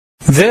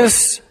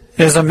This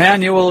is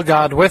Immanuel,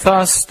 God with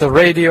Us, the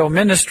radio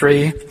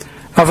ministry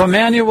of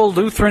Immanuel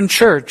Lutheran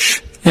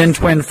Church in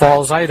Twin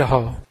Falls,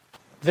 Idaho.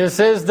 This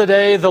is the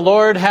day the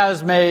Lord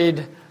has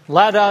made.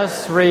 Let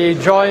us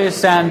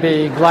rejoice and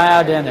be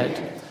glad in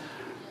it.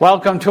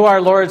 Welcome to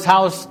our Lord's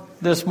house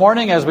this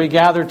morning as we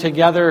gather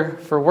together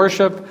for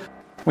worship.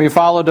 We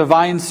follow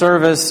divine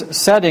service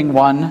setting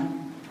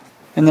 1.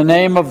 In the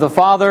name of the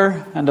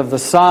Father, and of the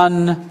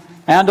Son,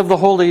 and of the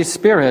Holy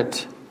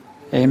Spirit.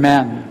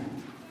 Amen.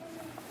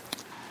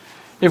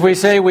 If we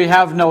say we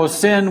have no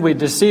sin, we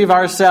deceive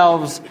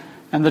ourselves,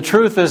 and the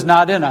truth is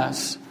not in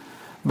us.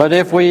 But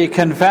if we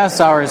confess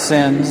our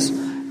sins,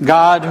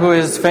 God, who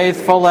is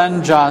faithful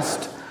and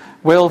just,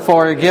 will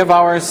forgive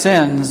our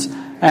sins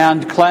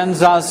and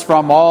cleanse us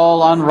from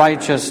all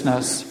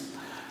unrighteousness.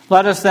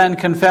 Let us then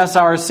confess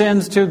our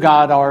sins to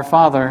God our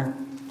Father.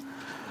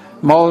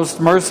 Most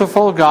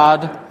merciful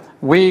God,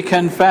 we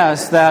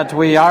confess that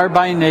we are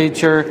by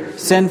nature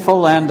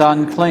sinful and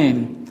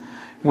unclean.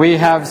 We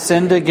have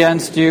sinned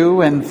against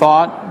you in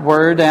thought,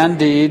 word, and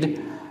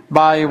deed,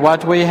 by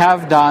what we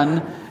have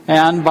done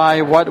and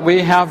by what we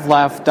have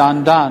left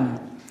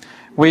undone.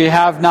 We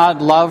have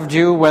not loved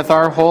you with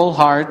our whole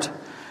heart.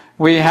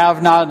 We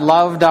have not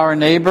loved our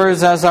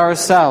neighbors as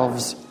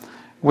ourselves.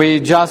 We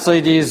justly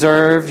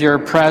deserve your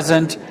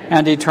present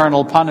and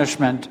eternal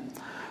punishment.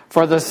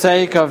 For the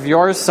sake of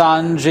your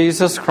Son,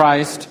 Jesus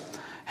Christ,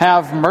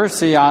 have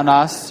mercy on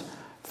us,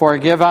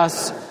 forgive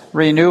us,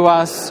 renew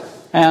us,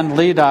 and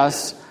lead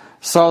us,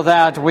 so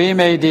that we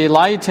may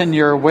delight in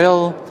your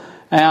will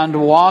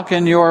and walk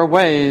in your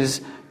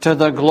ways to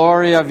the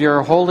glory of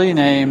your holy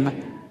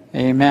name.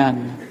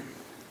 Amen.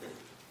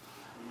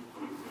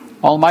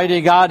 Almighty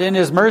God, in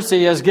his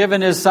mercy, has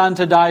given his Son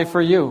to die for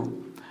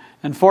you,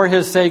 and for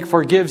his sake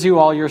forgives you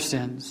all your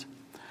sins.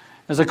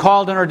 As a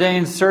called and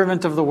ordained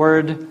servant of the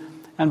Word,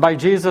 and by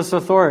Jesus'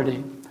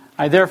 authority,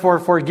 I therefore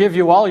forgive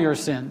you all your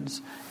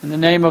sins, in the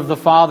name of the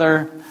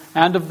Father,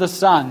 and of the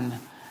Son,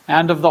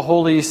 and of the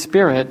Holy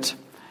Spirit.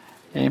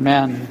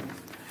 Amen.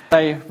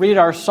 I read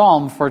our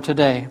psalm for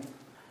today.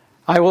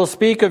 I will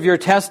speak of your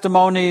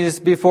testimonies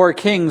before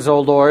kings,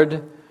 O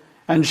Lord,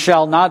 and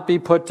shall not be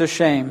put to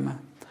shame.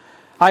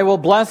 I will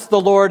bless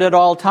the Lord at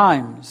all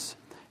times.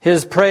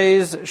 His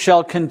praise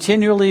shall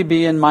continually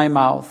be in my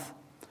mouth.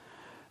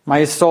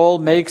 My soul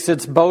makes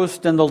its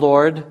boast in the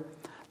Lord.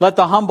 Let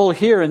the humble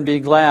hear and be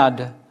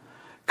glad.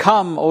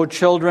 Come, O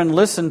children,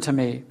 listen to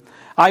me.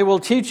 I will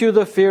teach you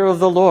the fear of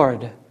the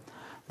Lord.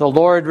 The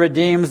Lord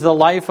redeems the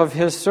life of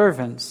his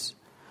servants.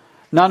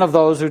 None of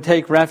those who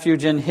take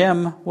refuge in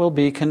him will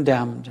be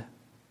condemned.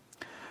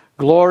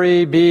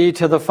 Glory be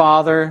to the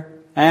Father,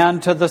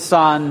 and to the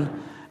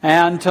Son,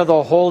 and to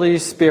the Holy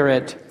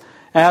Spirit,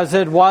 as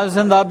it was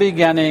in the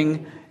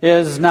beginning,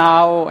 is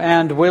now,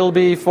 and will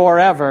be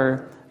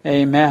forever.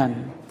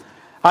 Amen.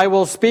 I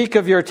will speak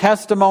of your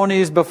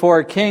testimonies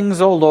before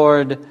kings, O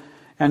Lord,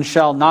 and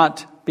shall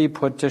not be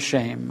put to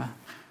shame.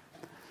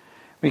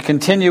 We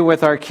continue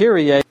with our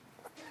Kyrie.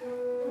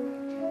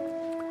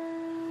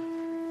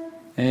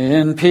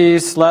 In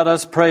peace, let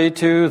us pray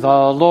to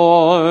the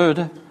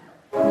Lord.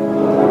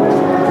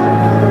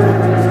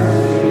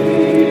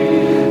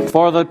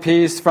 For the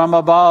peace from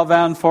above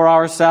and for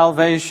our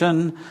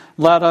salvation,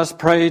 let us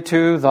pray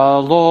to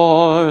the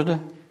Lord.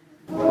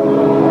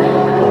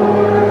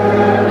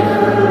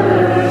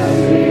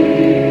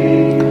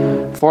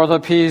 For the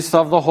peace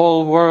of the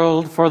whole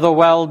world, for the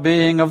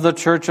well-being of the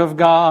Church of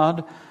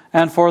God,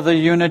 and for the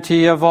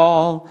unity of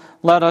all,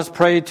 let us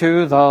pray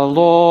to the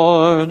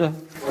Lord.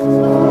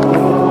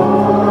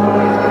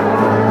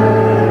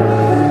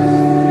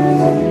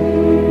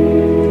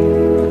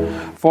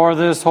 For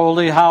this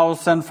holy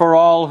house and for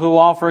all who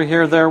offer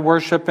here their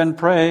worship and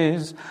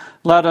praise,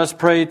 let us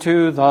pray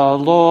to the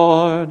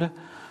Lord.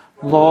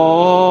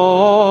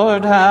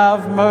 Lord,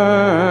 have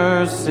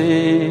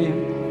mercy.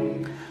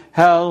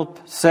 Help,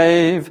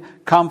 save,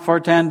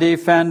 comfort, and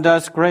defend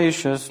us,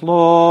 gracious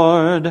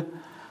Lord.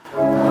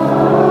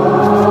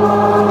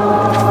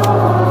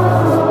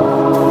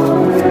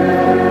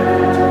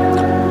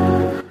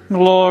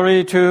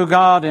 Glory to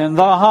God in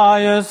the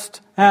highest,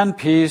 and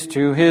peace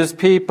to his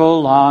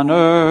people on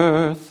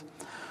earth.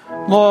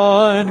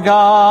 Lord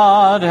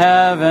God,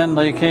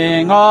 heavenly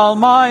King,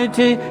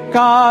 almighty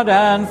God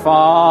and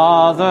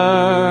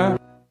Father.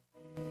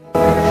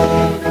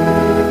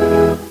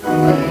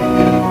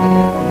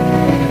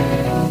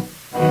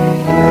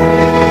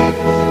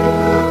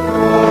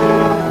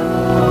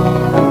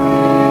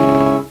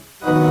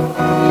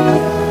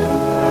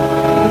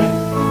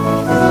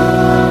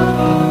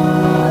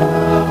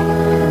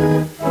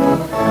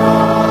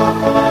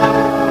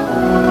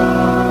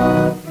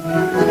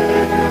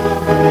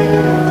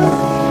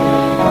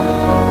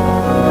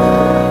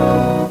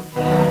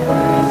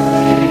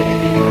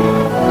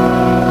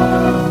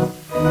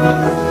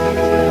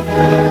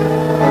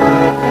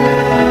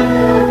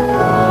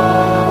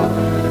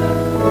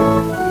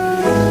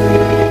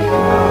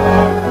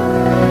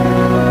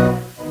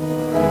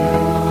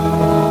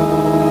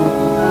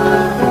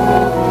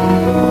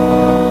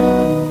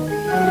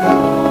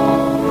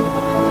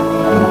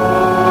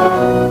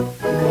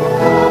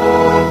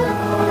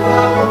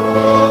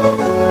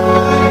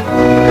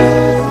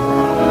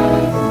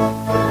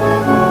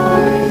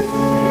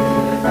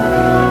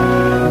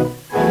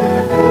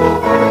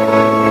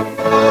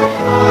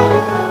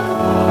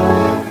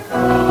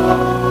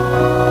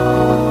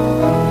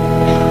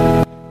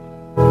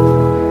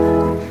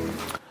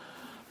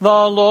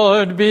 The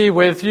Lord be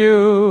with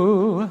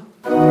you.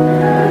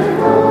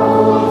 And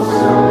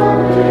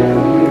also with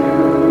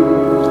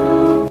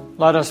you.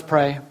 Let us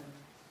pray.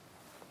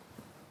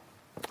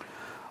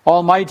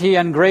 Almighty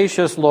and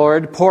gracious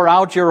Lord, pour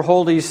out your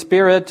Holy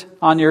Spirit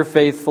on your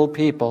faithful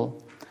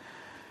people.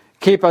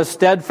 Keep us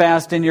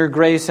steadfast in your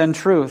grace and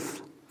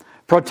truth.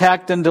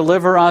 Protect and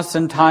deliver us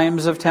in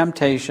times of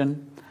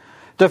temptation.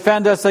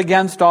 Defend us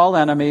against all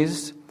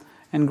enemies,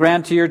 and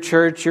grant to your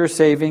church your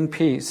saving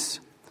peace.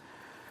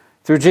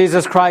 Through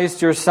Jesus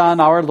Christ, your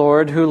Son, our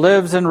Lord, who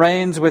lives and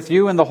reigns with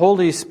you in the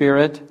Holy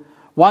Spirit,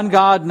 one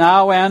God,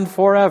 now and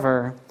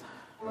forever.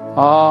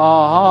 Amen.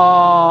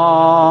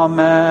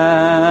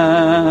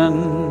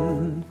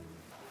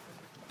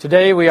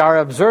 Today we are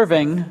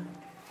observing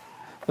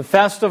the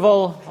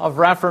festival of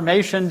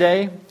Reformation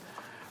Day,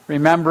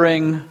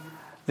 remembering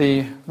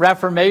the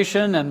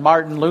Reformation and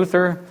Martin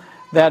Luther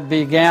that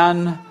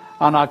began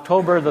on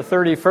October the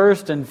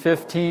 31st in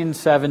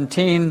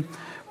 1517,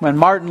 when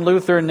Martin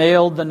Luther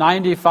nailed the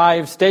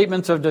 95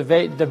 statements of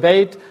debate,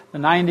 the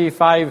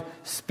 95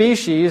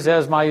 species,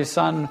 as my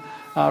son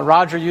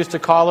Roger used to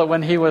call it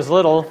when he was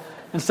little.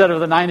 Instead of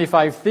the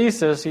 95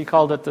 theses, he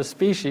called it the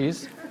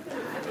species.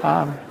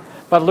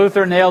 But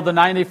Luther nailed the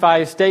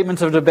 95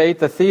 statements of debate,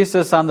 the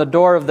thesis, on the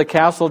door of the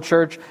Castle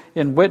Church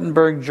in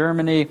Wittenberg,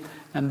 Germany,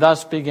 and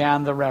thus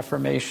began the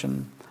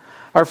Reformation.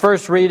 Our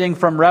first reading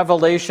from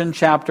Revelation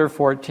chapter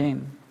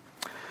 14.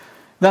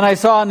 Then I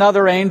saw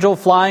another angel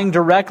flying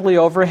directly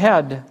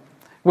overhead,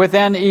 with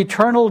an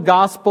eternal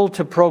gospel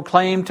to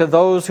proclaim to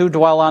those who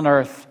dwell on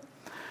earth,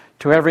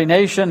 to every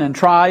nation and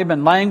tribe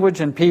and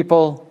language and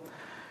people.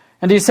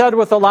 And he said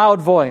with a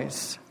loud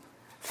voice,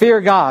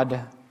 "Fear God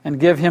and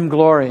give him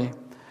glory,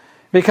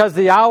 because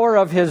the hour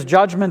of his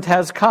judgment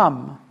has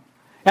come,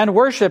 and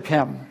worship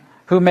him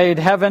who made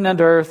heaven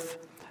and earth,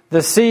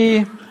 the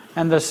sea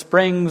and the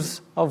springs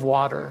of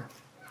water."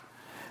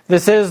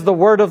 This is the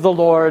word of the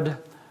Lord.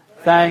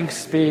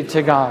 Thanks be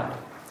to God.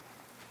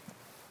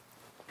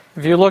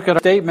 If you look at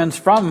statements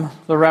from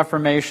the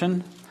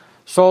Reformation,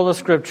 sola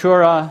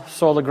scriptura,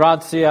 sola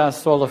gratia,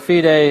 sola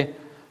fide,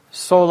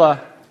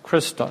 sola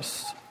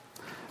Christus.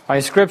 By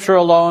Scripture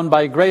alone,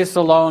 by grace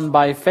alone,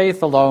 by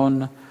faith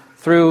alone,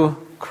 through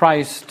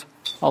Christ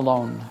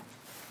alone.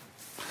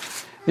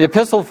 The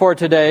epistle for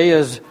today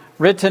is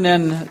written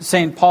in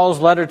St.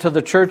 Paul's letter to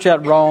the church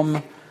at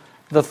Rome,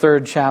 the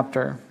 3rd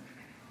chapter.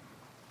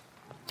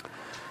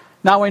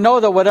 Now we know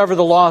that whatever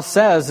the law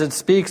says, it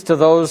speaks to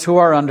those who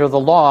are under the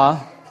law,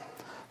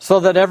 so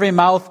that every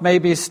mouth may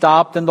be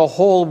stopped and the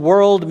whole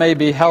world may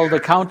be held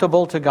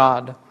accountable to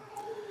God.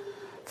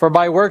 For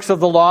by works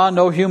of the law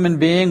no human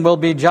being will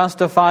be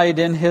justified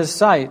in his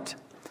sight,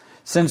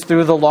 since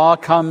through the law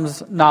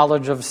comes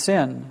knowledge of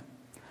sin.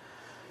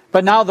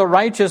 But now the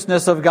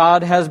righteousness of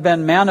God has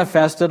been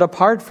manifested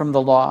apart from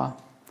the law.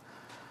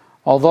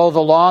 Although the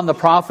law and the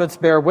prophets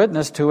bear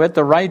witness to it,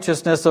 the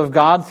righteousness of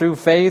God through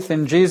faith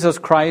in Jesus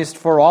Christ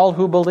for all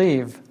who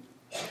believe.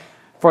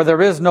 For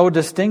there is no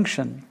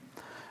distinction,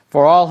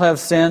 for all have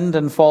sinned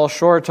and fall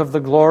short of the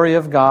glory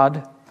of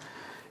God,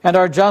 and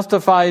are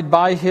justified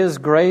by his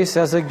grace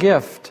as a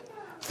gift,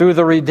 through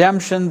the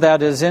redemption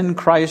that is in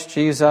Christ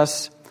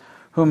Jesus,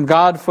 whom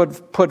God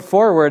put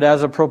forward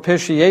as a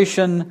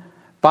propitiation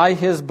by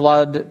his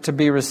blood to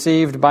be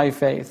received by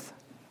faith.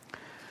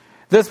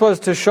 This was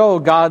to show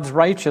God's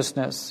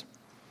righteousness,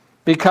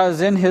 because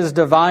in his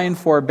divine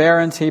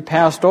forbearance he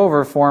passed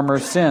over former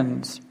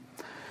sins.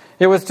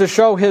 It was to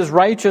show his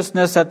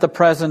righteousness at the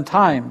present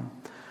time,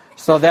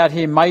 so that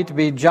he might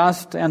be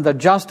just and the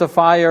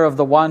justifier of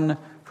the one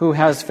who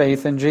has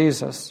faith in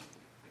Jesus.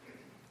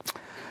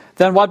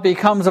 Then what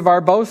becomes of our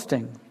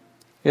boasting?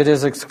 It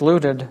is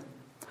excluded.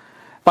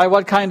 By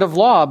what kind of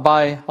law?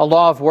 By a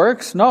law of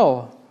works?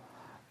 No,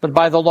 but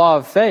by the law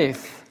of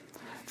faith.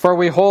 For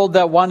we hold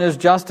that one is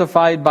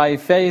justified by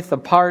faith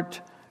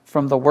apart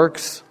from the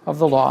works of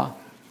the law.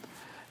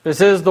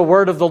 This is the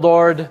word of the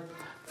Lord.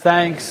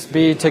 Thanks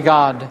be to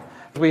God.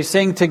 We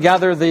sing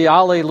together the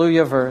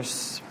Alleluia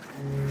verse.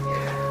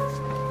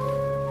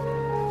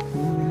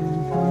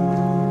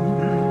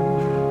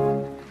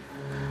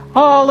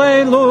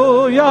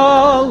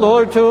 Alleluia,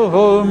 Lord, to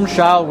whom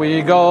shall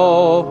we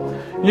go?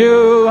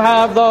 You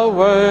have the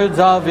words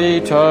of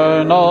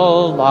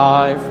eternal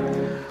life.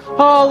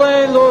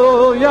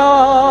 Alleluia,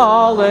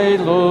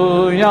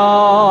 alleluia.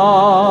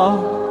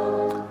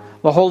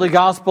 The Holy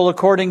Gospel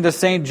according to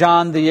St.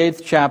 John, the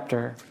 8th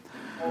chapter.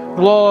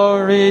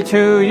 Glory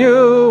to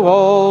you,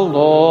 O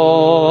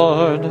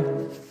Lord.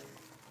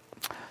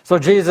 So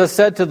Jesus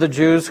said to the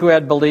Jews who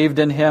had believed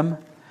in him,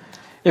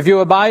 "If you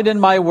abide in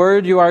my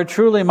word, you are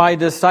truly my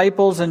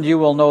disciples, and you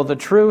will know the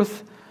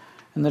truth,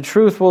 and the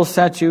truth will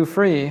set you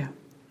free."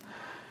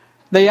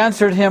 They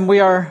answered him, "We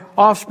are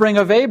offspring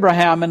of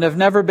Abraham and have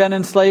never been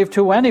enslaved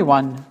to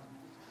anyone.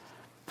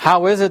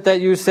 How is it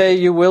that you say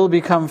you will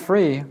become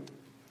free?"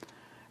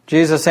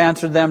 Jesus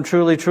answered them,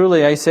 "Truly,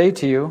 truly, I say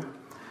to you,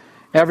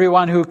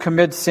 everyone who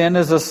commits sin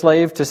is a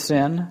slave to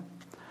sin.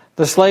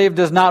 The slave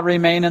does not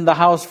remain in the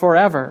house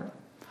forever.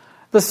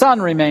 The Son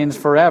remains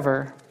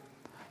forever.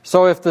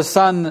 So if the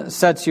Son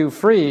sets you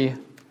free,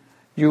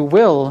 you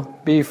will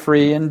be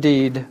free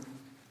indeed.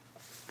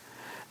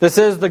 This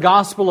is the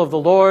gospel of the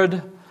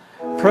Lord.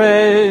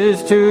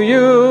 Praise to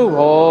you,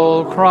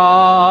 O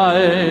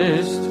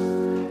Christ.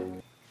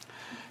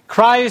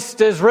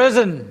 Christ is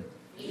risen.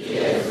 He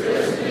is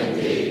risen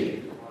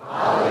indeed.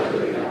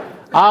 Hallelujah.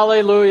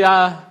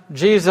 Alleluia.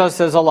 Jesus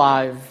is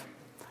alive.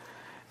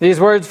 These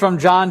words from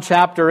John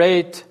chapter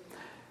 8.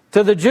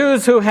 To the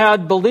Jews who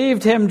had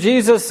believed him,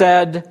 Jesus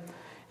said,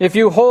 "If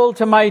you hold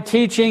to my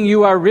teaching,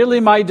 you are really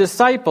my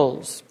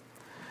disciples.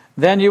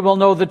 Then you will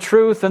know the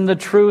truth, and the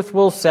truth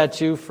will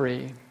set you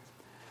free."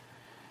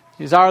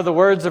 These are the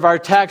words of our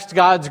text.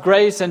 God's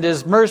grace and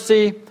His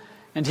mercy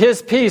and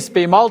His peace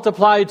be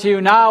multiplied to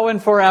you now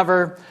and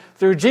forever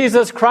through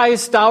Jesus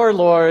Christ our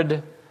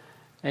Lord.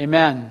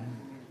 Amen.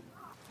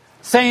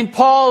 St.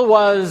 Paul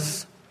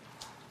was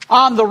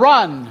on the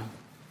run.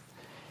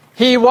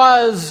 He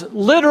was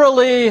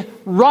literally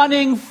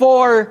running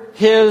for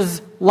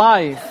his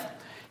life.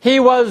 He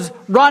was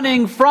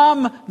running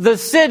from the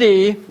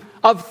city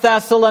of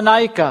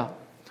Thessalonica.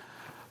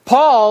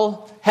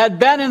 Paul had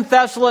been in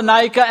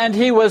Thessalonica and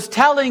he was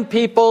telling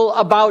people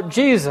about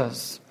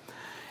Jesus.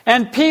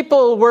 And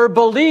people were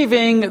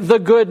believing the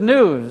good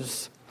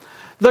news.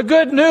 The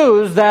good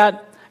news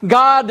that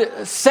God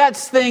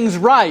sets things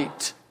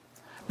right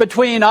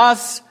between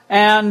us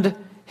and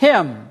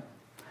Him.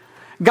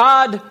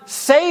 God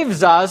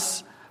saves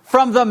us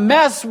from the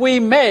mess we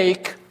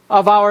make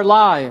of our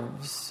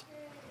lives.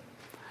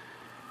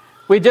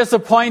 We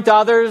disappoint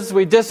others,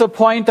 we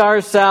disappoint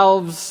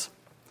ourselves.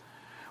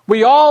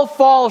 We all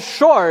fall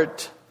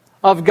short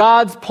of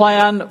God's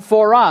plan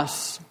for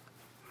us.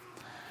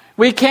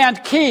 We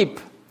can't keep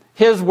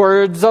His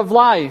words of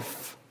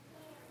life.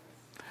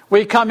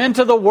 We come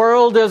into the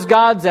world as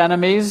God's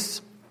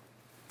enemies.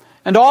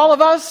 And all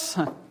of us,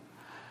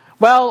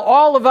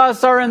 all of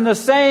us are in the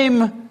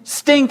same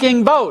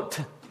stinking boat.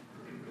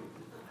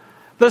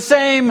 The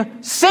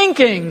same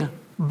sinking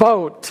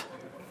boat.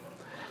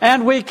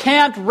 And we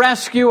can't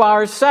rescue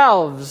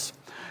ourselves.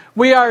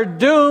 We are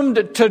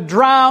doomed to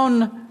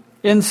drown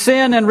in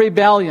sin and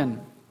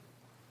rebellion.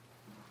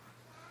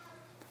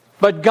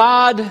 But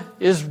God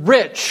is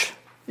rich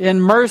in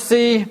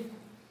mercy,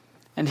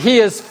 and He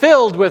is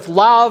filled with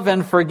love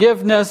and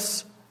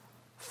forgiveness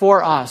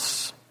for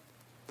us.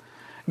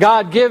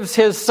 God gives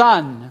His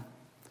Son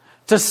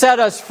to set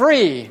us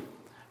free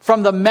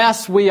from the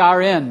mess we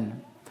are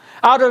in.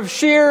 Out of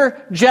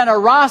sheer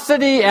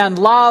generosity and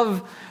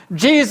love,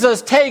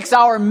 Jesus takes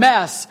our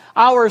mess,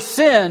 our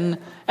sin,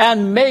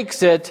 and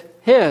makes it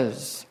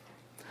His.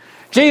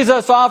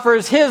 Jesus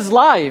offers His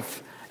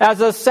life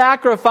as a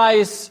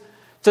sacrifice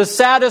to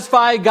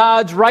satisfy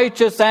God's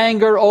righteous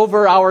anger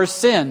over our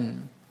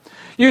sin.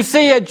 You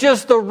see, at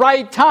just the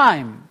right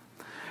time,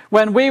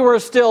 when we were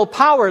still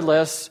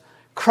powerless,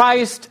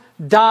 Christ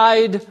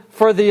died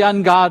for the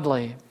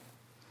ungodly.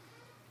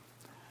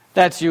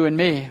 That's you and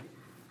me.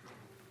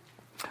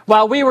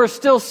 While we were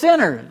still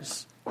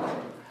sinners,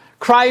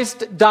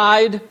 Christ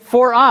died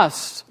for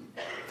us.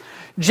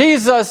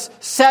 Jesus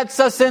sets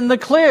us in the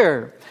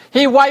clear.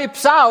 He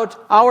wipes out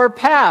our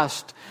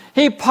past.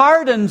 He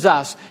pardons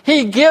us.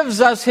 He gives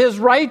us His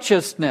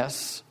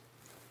righteousness.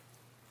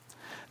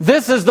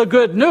 This is the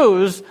good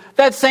news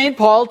that St.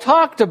 Paul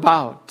talked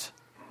about.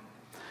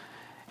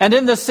 And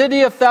in the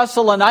city of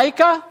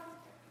Thessalonica,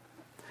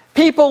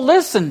 people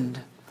listened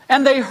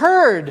and they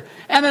heard,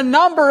 and a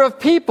number of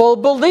people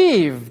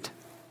believed.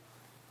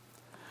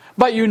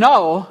 But you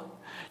know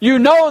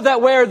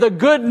that where the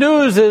good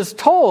news is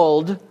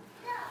told,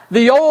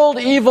 the old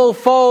evil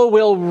foe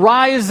will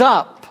rise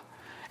up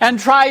and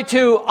try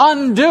to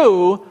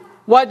undo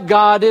what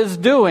God is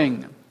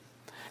doing.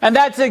 And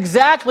that's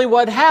exactly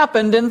what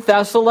happened in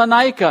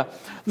Thessalonica.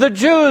 The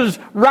Jews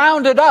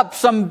rounded up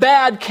some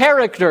bad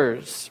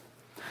characters,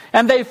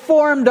 and they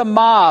formed a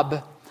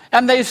mob,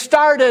 and they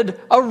started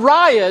a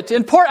riot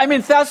in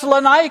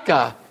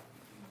Thessalonica.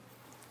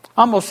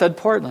 Almost said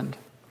Portland.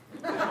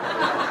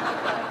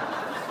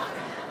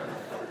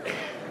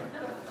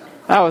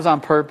 That was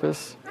on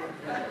purpose.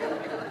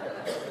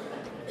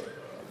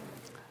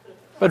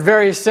 But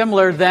very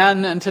similar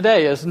then and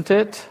today, isn't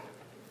it?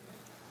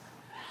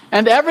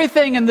 And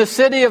everything in the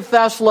city of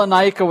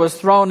Thessalonica was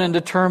thrown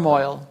into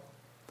turmoil.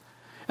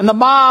 And the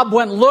mob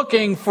went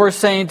looking for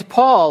St.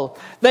 Paul.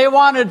 They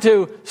wanted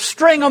to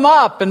string him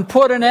up and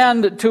put an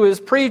end to his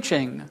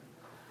preaching.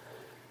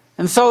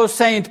 And so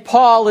St.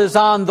 Paul is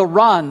on the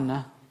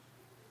run.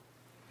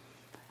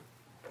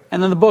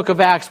 And in the book of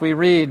Acts we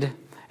read,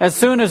 as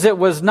soon as it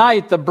was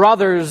night, the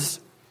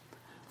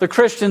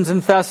Christians in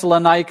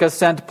Thessalonica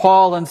sent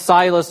Paul and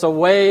Silas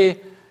away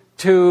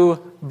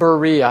to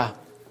Berea.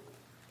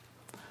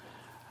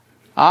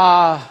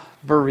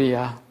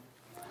 Berea,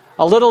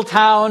 a little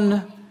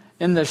town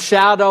in the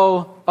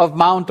shadow of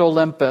Mount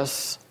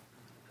Olympus,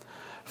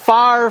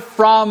 far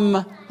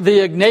from the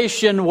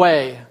Ignatian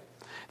Way.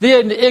 The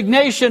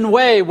Ignatian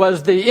Way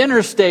was the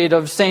interstate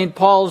of St.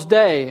 Paul's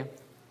day.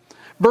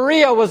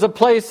 Berea was a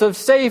place of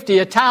safety,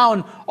 a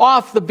town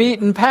off the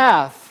beaten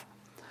path,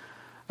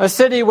 A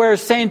city where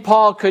St.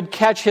 Paul could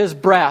catch his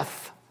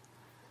breath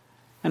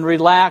and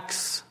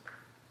relax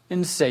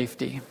in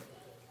safety.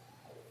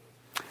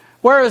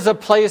 Where is a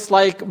place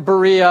like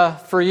Berea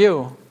for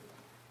you?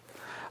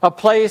 A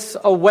place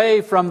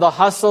away from the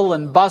hustle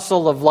and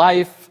bustle of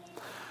life.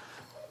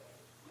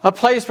 A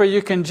place where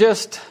you can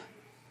just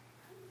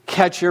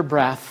catch your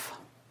breath.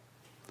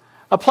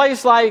 A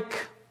place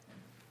like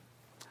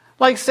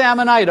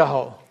Salmon,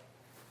 Idaho.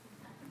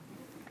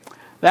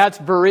 That's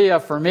Berea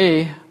for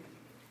me.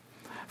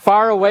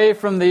 Far away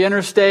from the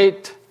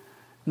interstate,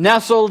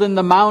 nestled in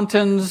the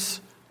mountains,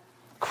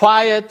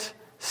 quiet,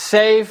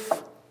 safe,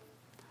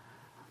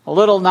 a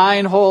little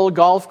 9-hole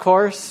golf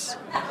course.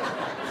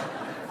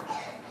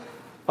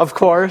 Of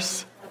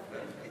course.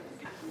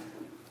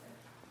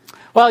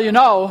 Well, you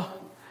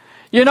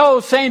know,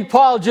 St.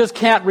 Paul just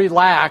can't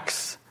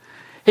relax.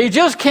 He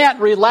just can't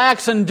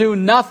relax and do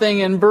nothing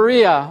in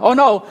Berea. Oh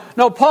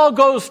no, Paul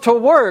goes to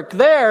work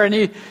there,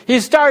 and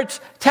he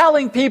starts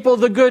telling people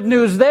the good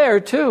news there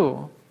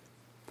too.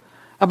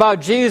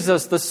 About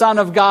Jesus, the Son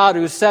of God,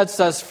 who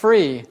sets us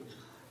free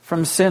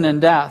from sin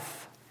and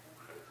death.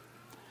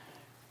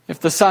 If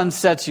the Son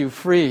sets you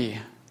free,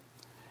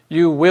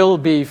 you will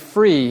be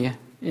free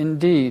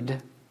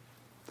indeed.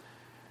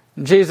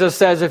 And Jesus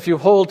says, if you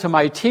hold to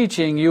my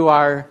teaching, you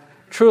are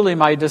truly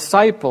my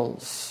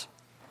disciples.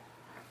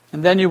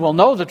 And then you will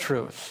know the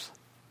truth.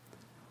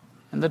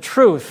 And the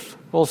truth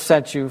will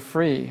set you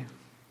free.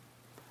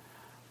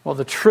 Well,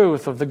 the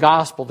truth of the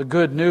gospel, the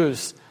good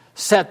news,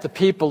 set the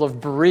people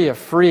of Berea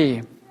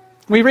free.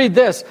 We read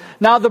this,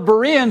 now the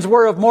Bereans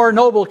were of more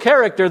noble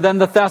character than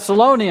the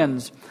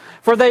Thessalonians,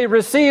 for they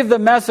received the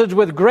message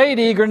with great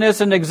eagerness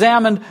and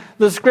examined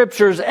the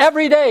Scriptures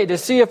every day to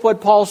see if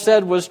what Paul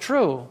said was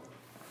true.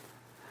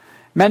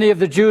 Many of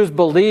the Jews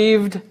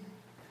believed,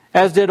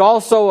 as did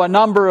also a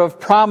number of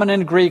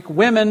prominent Greek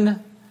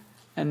women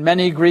and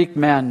many Greek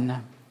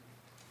men.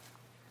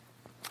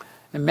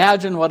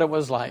 Imagine what it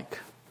was like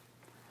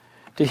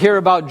to hear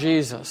about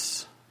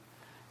Jesus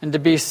and to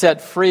be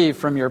set free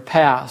from your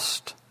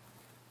past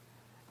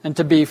and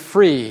to be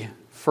free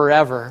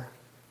forever.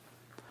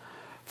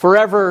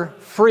 Forever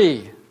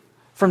free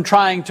from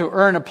trying to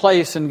earn a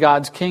place in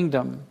God's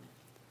kingdom.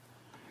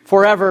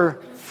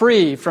 Forever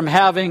free from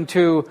having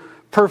to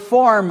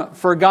perform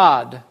for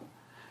God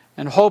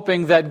and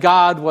hoping that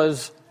God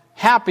was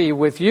happy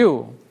with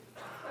you,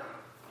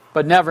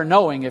 but never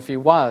knowing if He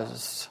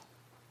was.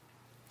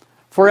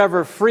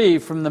 Forever free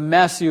from the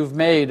mess you've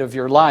made of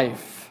your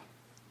life.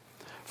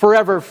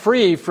 Forever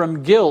free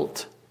from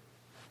guilt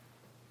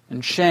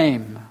and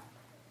shame.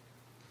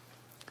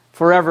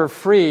 Forever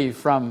free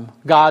from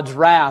God's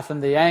wrath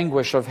and the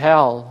anguish of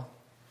hell.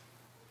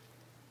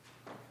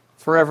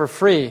 Forever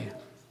free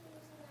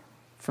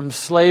from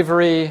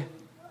slavery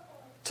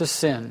to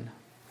sin.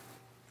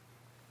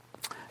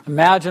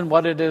 Imagine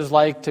what it is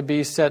like to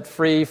be set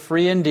free,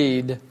 free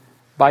indeed,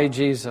 by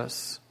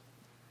Jesus.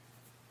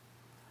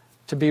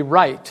 To be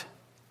right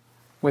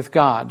with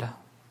God.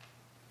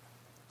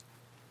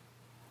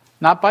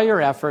 Not by your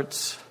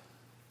efforts,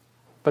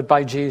 but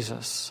by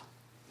Jesus.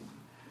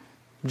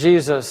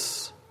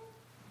 Jesus,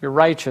 your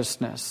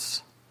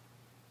righteousness.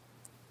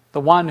 The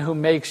one who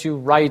makes you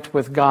right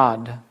with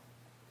God.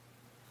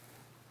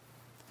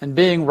 And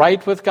being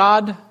right with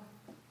God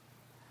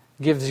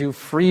gives you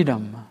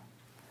freedom.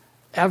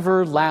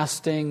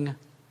 Everlasting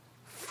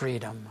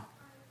freedom.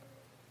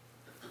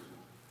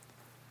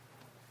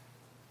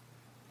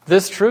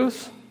 This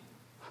truth,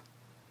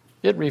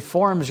 it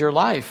reforms your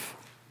life.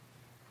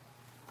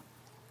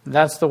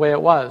 That's the way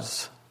it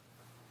was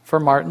for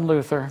Martin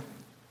Luther.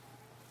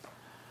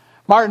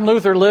 Martin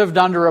Luther lived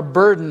under a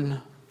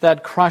burden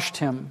that crushed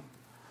him.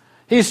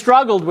 He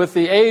struggled with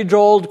the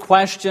age-old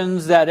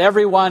questions that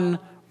everyone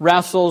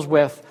wrestles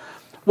with.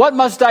 What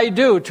must I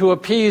do to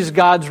appease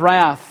God's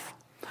wrath?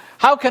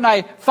 How can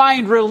I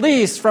find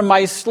release from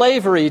my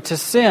slavery to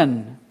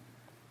sin?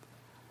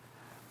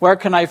 Where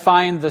can I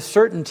find the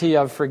certainty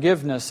of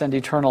forgiveness and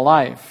eternal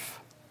life?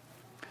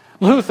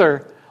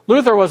 Luther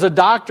was a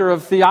doctor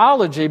of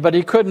theology, but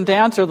he couldn't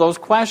answer those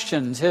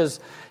questions. His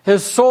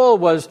soul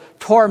was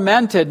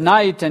tormented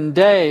night and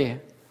day.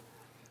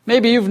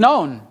 Maybe you've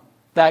known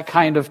that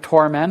kind of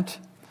torment.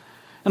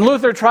 And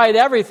Luther tried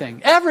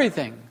everything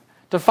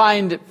to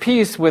find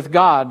peace with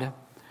God.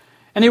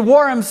 And he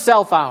wore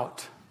himself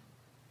out,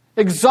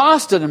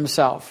 exhausted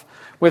himself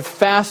with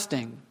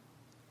fasting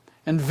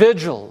and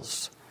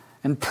vigils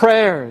and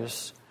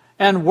prayers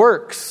and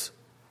works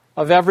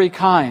of every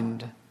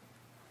kind.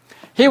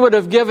 He would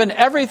have given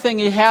everything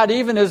he had,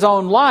 even his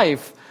own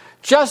life,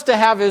 just to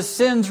have his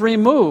sins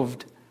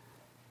removed,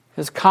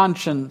 his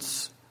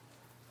conscience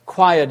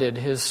quieted,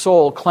 his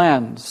soul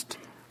cleansed.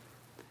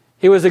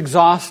 He was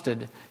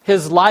exhausted.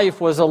 His life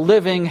was a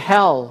living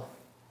hell.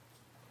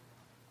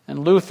 And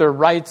Luther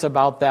writes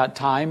about that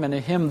time in a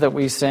hymn that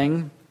we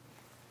sing.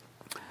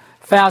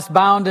 Fast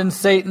bound in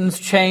Satan's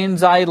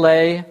chains I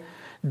lay.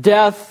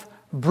 Death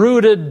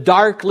brooded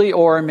darkly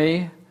o'er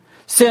me.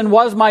 Sin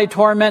was my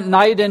torment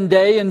night and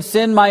day, and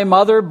sin my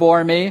mother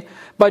bore me.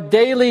 But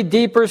daily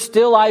deeper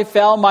still I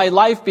fell. My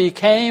life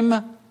became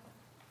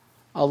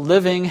a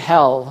living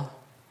hell.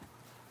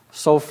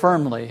 So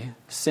firmly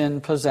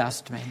sin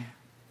possessed me.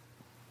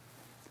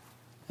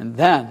 And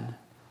then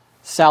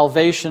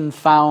salvation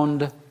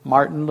found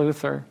Martin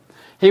Luther.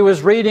 He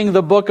was reading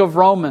the book of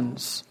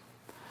Romans.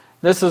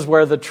 This is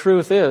where the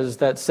truth is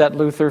that set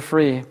Luther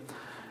free.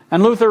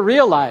 And Luther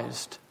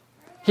realized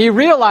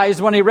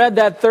when he read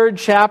that 3rd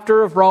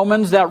chapter of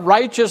Romans that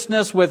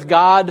righteousness with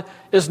God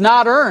is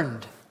not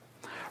earned.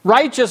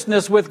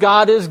 Righteousness with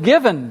God is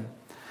given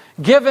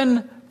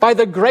by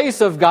the grace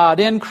of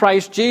God in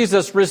Christ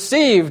Jesus,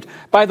 received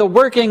by the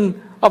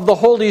working of the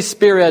Holy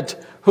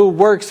Spirit who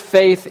works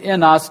faith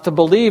in us to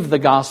believe the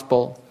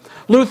gospel.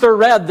 Luther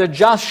read, "The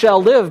just shall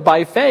live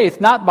by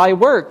faith, not by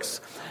works."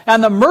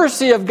 And the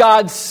mercy of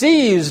God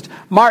seized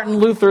Martin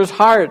Luther's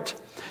heart.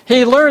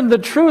 He learned the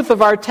truth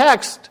of our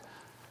text,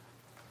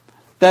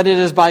 that it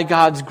is by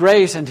God's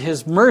grace and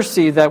His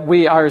mercy that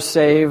we are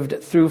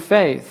saved through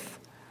faith.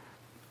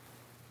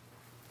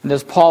 And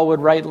as Paul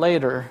would write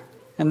later,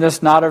 "And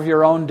this not of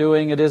your own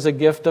doing, it is a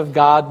gift of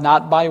God,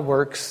 not by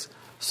works,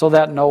 so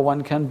that no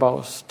one can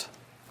boast."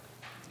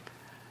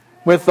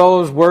 With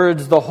those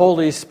words, the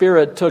Holy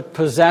Spirit took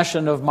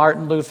possession of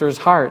Martin Luther's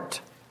heart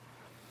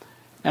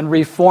and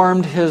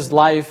reformed his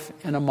life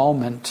in a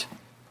moment.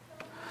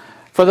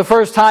 For the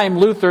first time,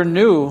 Luther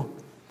knew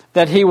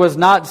that he was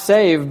not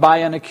saved by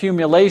an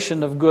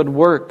accumulation of good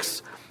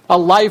works, a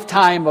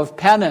lifetime of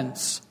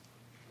penance,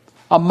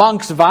 a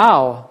monk's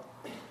vow,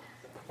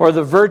 or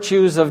the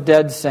virtues of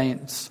dead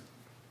saints.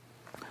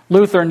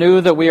 Luther knew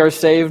that we are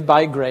saved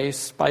by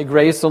grace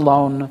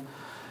alone,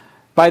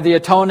 by the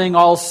atoning,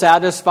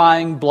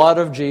 all-satisfying blood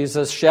of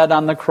Jesus shed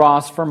on the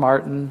cross for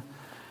Martin,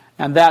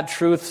 and that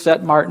truth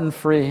set Martin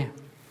free.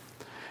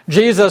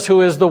 Jesus,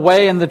 who is the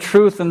way and the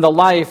truth and the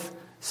life,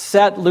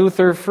 set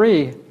Luther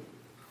free.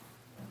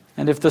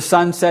 And if the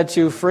Son sets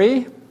you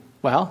free,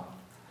 well,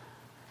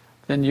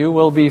 then you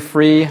will be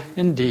free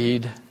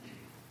indeed.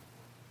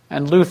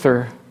 And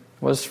Luther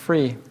was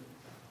free.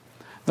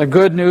 The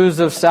good news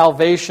of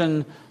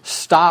salvation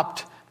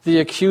stopped the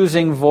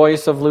accusing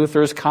voice of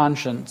Luther's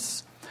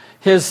conscience.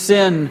 His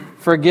sin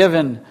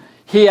forgiven.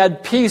 He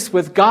had peace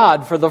with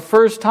God for the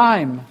first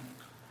time.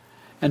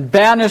 And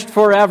banished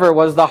forever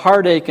was the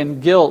heartache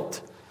and guilt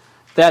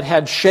that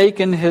had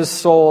shaken his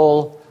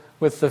soul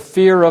with the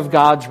fear of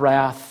God's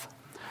wrath.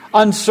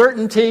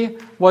 Uncertainty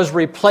was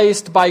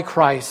replaced by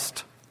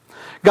Christ.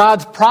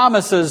 God's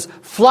promises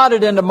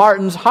flooded into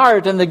Martin's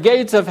heart, and the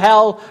gates of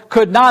hell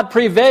could not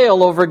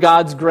prevail over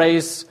God's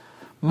grace.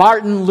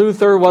 Martin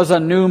Luther was a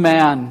new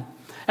man.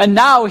 And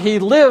now he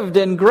lived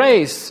in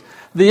grace,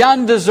 the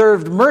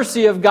undeserved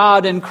mercy of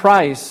God in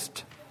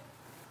Christ.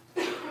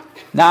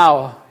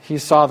 Now he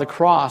saw the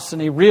cross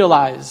and he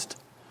realized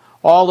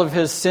all of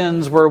his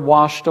sins were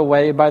washed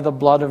away by the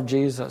blood of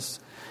Jesus.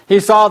 He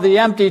saw the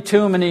empty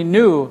tomb and he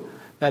knew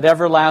that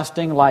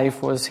everlasting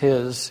life was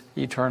his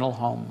eternal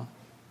home.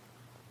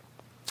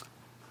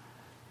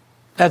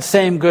 That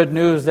same good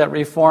news that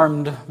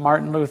reformed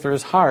Martin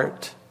Luther's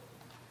heart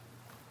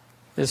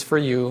is for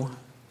you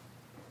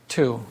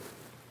too.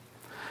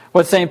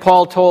 What St.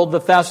 Paul told the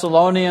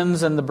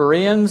Thessalonians and the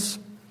Bereans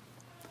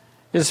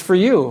is for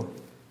you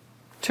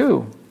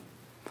too.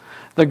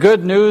 The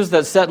good news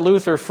that set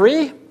Luther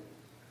free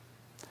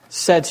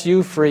sets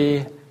you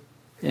free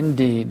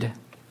indeed.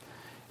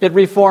 It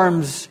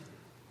reforms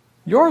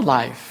your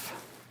life.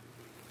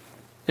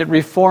 It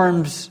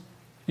reforms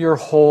your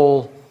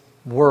whole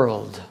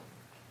world.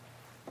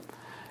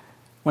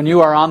 When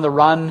you are on the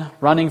run,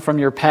 running from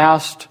your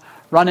past,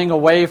 running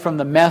away from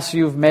the mess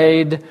you've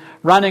made,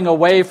 running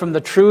away from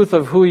the truth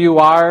of who you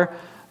are,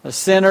 a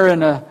sinner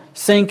in a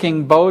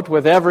sinking boat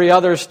with every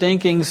other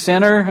stinking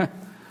sinner,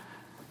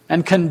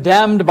 and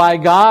condemned by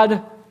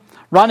God,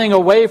 running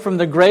away from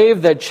the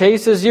grave that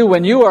chases you,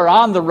 when you are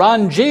on the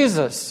run,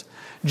 Jesus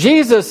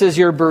is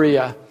your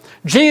Berea.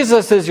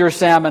 Jesus is your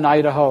Salmon,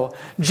 Idaho.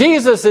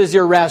 Jesus is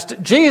your rest.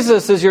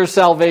 Jesus is your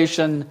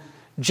salvation.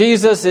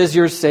 Jesus is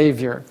your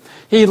Savior.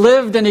 He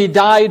lived and He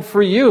died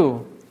for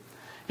you.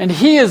 And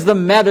He is the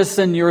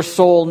medicine your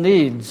soul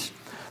needs,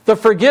 the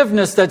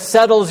forgiveness that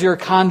settles your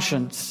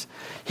conscience.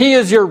 He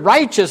is your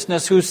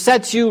righteousness who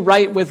sets you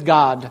right with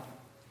God.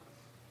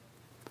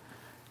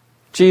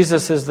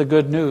 Jesus is the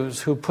good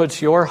news who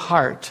puts your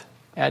heart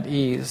at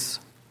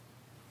ease,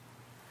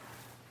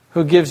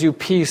 who gives you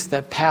peace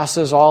that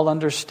passes all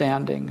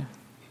understanding,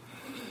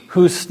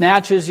 who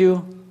snatches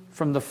you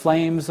from the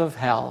flames of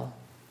hell,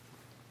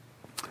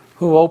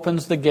 who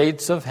opens the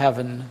gates of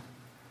heaven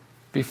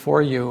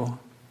before you.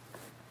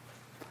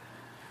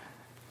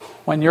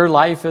 When your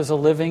life is a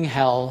living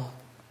hell,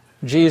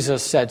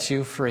 Jesus sets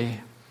you free.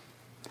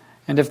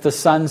 And if the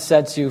Son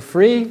sets you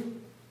free,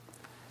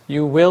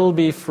 you will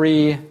be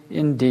free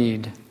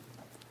indeed.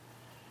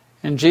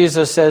 And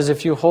Jesus says,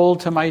 if you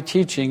hold to my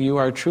teaching, you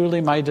are truly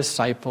my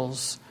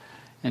disciples,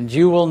 and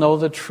you will know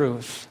the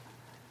truth,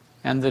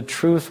 and the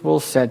truth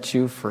will set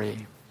you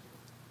free.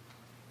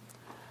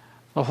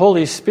 The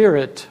Holy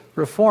Spirit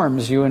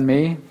reforms you and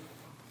me.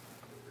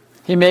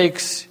 He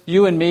makes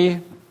you and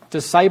me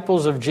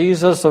disciples of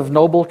Jesus of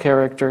noble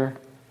character.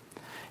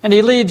 And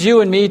He leads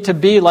you and me to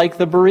be like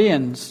the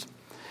Bereans.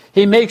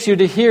 He makes you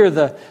to hear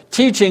the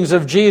teachings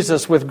of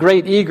Jesus with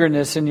great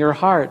eagerness in your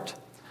heart,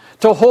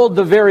 to hold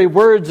the very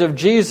words of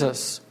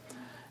Jesus,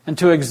 and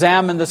to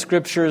examine the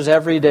Scriptures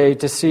every day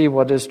to see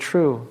what is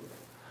true,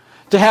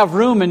 to have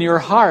room in your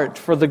heart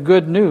for the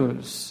good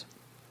news.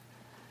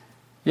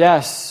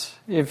 Yes,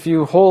 if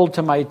you hold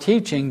to my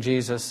teaching,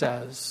 Jesus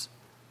says,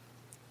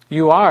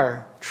 you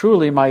are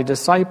truly my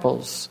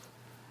disciples,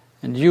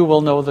 and you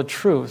will know the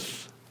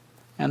truth,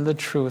 and the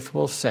truth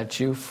will set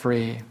you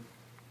free.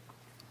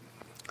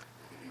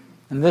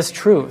 And this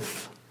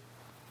truth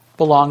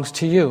belongs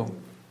to you.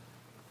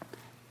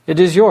 It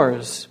is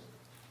yours.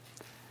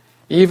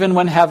 Even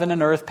when heaven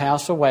and earth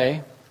pass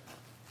away,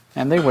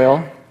 and they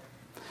will.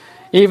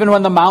 Even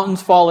when the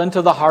mountains fall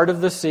into the heart of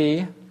the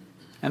sea,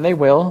 and they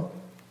will.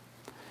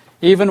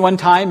 Even when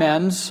time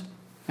ends,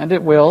 and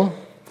it will.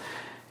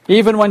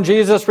 Even when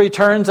Jesus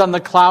returns on the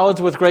clouds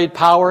with great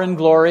power and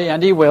glory,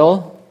 and He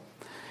will.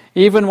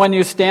 Even when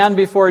you stand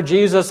before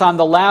Jesus on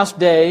the last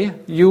day,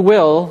 you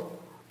will.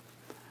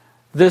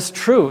 This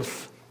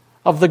truth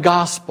of the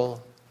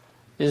gospel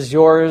is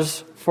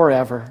yours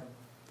forever.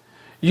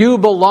 You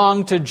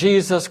belong to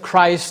Jesus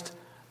Christ,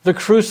 the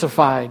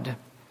crucified.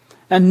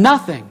 And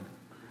nothing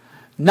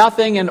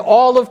in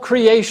all of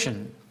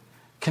creation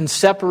can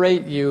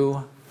separate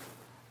you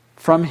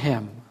from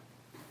Him.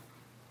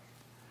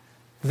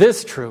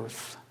 This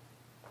truth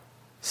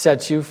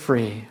sets you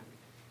free.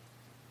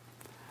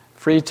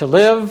 Free to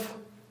live,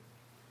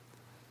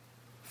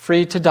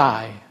 free to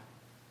die.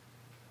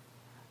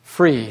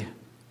 Free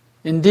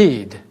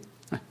indeed.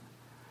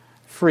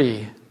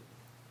 Free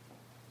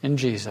in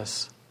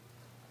Jesus.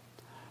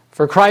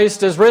 For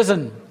Christ is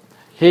risen.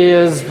 He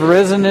is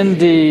risen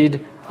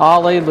indeed.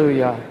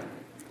 Alleluia.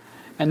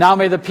 And now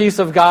may the peace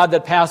of God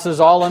that passes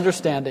all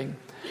understanding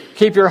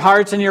keep your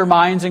hearts and your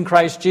minds in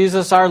Christ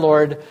Jesus our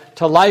Lord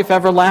to life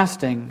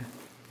everlasting.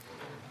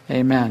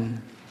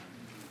 Amen.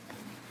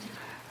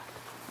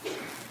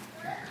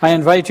 I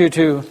invite you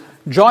to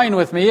join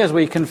with me as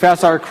we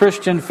confess our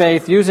Christian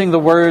faith using the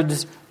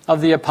words of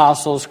the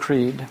Apostles'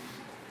 Creed.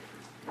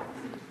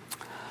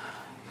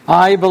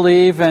 I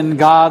believe in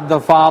God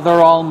the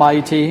Father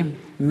Almighty,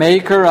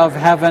 maker of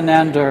heaven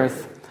and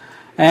earth,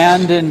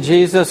 and in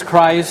Jesus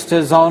Christ,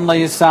 His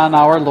only Son,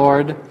 our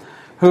Lord,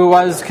 who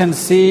was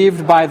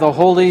conceived by the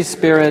Holy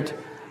Spirit,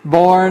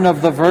 born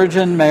of the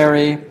Virgin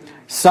Mary,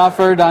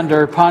 suffered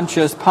under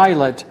Pontius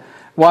Pilate,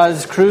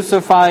 was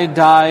crucified,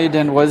 died,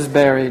 and was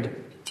buried.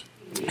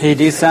 He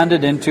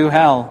descended into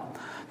hell.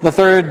 The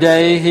third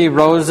day He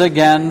rose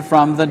again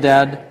from the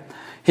dead.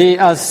 He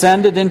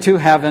ascended into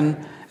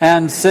heaven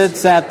and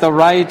sits at the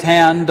right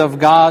hand of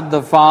God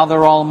the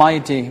Father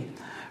Almighty.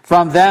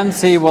 From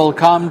thence He will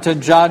come to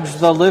judge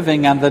the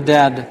living and the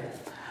dead.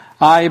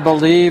 I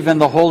believe in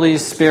the Holy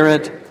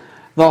Spirit,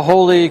 the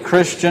holy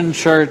Christian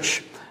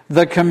Church,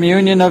 the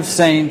communion of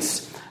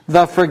saints,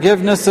 the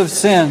forgiveness of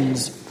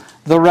sins,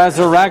 the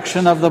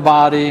resurrection of the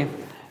body,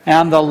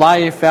 and the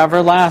life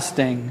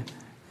everlasting.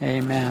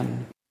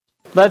 Amen.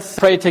 Let's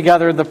pray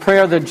together the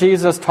prayer that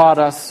Jesus taught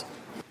us.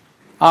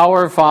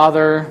 Our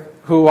Father,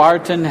 who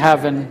art in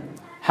heaven,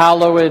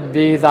 hallowed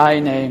be Thy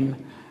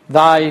name.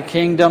 Thy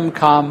kingdom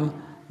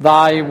come,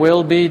 Thy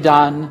will be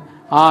done,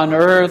 on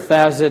earth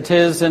as it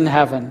is in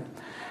heaven.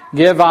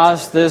 Give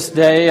us this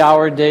day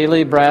our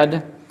daily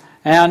bread,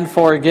 and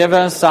forgive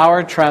us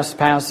our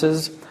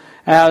trespasses,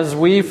 as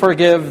we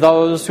forgive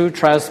those who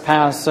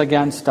trespass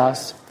against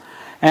us.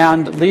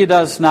 And lead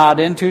us not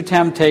into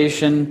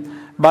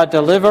temptation, but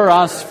deliver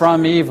us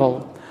from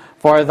evil.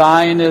 For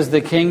Thine is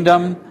the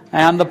kingdom,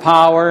 and the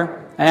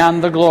power,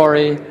 and the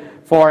glory,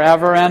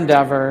 forever and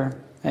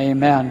ever.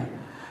 Amen.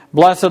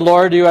 Blessed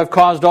Lord, You have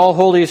caused all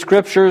holy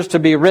Scriptures to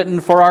be written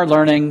for our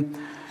learning.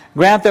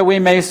 Grant that we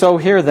may so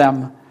hear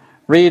them,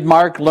 read,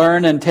 mark,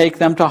 learn, and take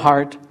them to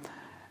heart,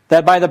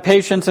 that by the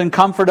patience and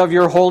comfort of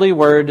Your holy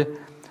word,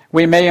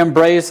 we may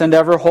embrace and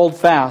ever hold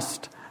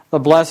fast the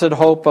blessed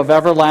hope of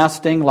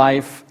everlasting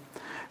life.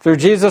 Through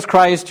Jesus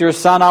Christ, Your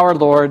Son, our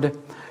Lord,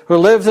 who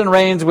lives and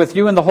reigns with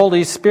You in the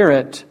Holy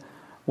Spirit,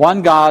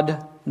 one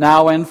God,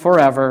 now and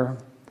forever.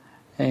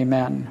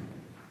 Amen.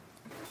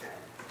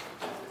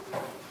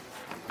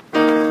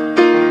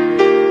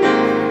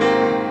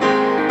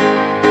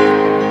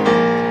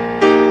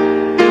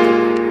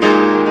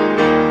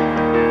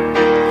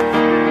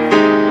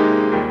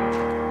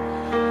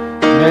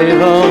 May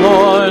the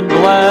Lord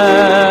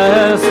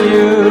bless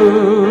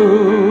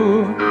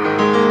you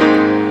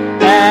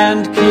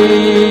and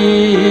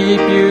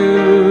keep you.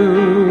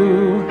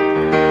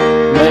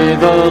 May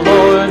the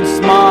Lord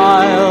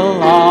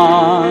smile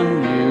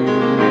on you,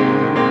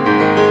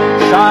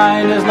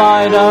 shine His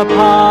light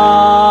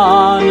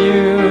upon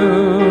you.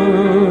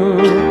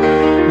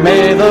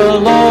 May the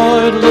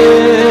Lord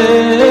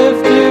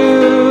lift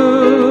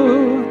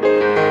you,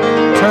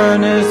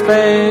 turn His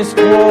face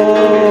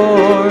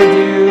toward you,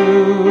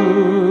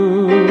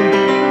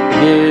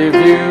 give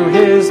you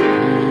His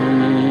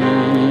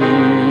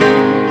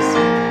peace.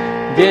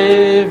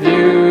 give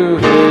you